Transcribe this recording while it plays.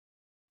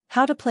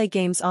How to play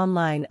games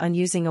online on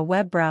using a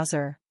web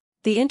browser.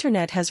 The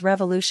internet has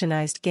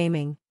revolutionized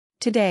gaming.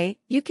 Today,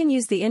 you can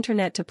use the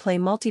internet to play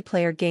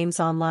multiplayer games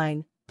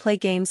online, play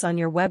games on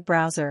your web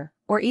browser,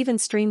 or even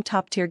stream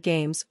top-tier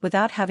games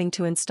without having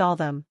to install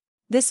them.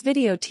 This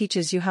video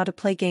teaches you how to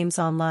play games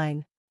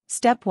online.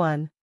 Step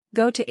 1.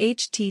 Go to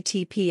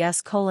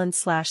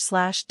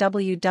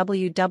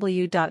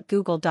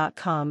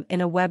https://www.google.com in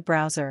a web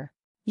browser.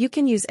 You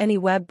can use any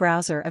web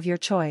browser of your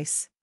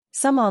choice.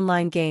 Some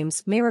online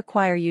games may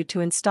require you to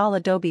install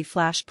Adobe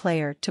Flash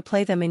Player to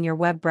play them in your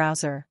web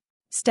browser.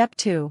 Step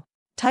 2.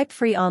 Type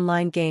free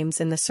online games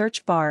in the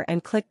search bar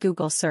and click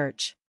Google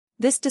Search.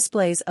 This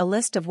displays a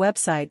list of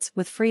websites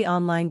with free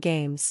online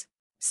games.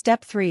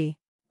 Step 3.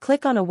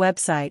 Click on a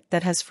website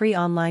that has free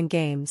online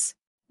games.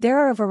 There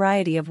are a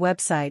variety of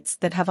websites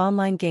that have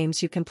online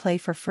games you can play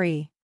for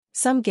free.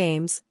 Some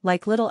games,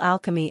 like Little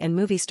Alchemy and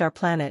Movie Star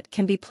Planet,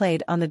 can be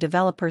played on the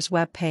developer's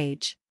web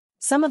page.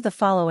 Some of the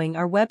following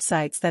are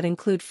websites that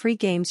include free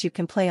games you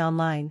can play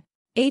online.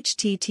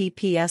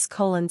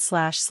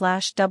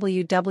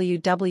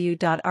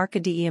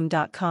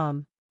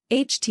 https://www.arcadium.com,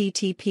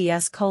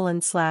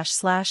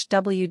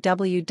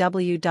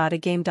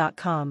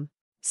 https://www.agame.com.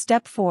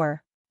 Step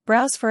 4.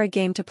 Browse for a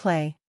game to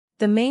play.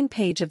 The main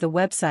page of the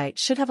website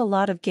should have a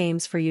lot of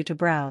games for you to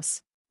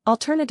browse.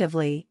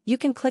 Alternatively, you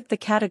can click the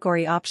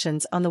category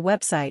options on the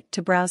website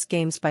to browse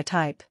games by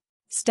type.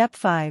 Step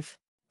 5.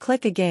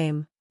 Click a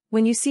game.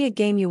 When you see a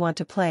game you want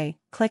to play,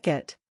 click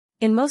it.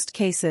 In most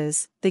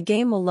cases, the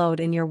game will load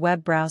in your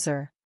web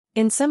browser.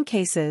 In some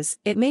cases,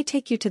 it may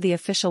take you to the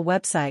official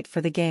website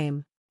for the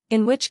game.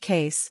 In which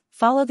case,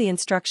 follow the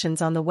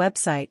instructions on the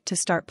website to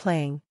start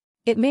playing.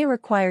 It may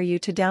require you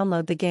to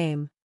download the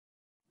game.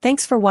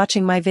 Thanks for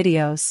watching my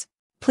videos.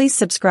 Please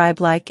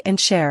subscribe, like, and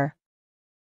share.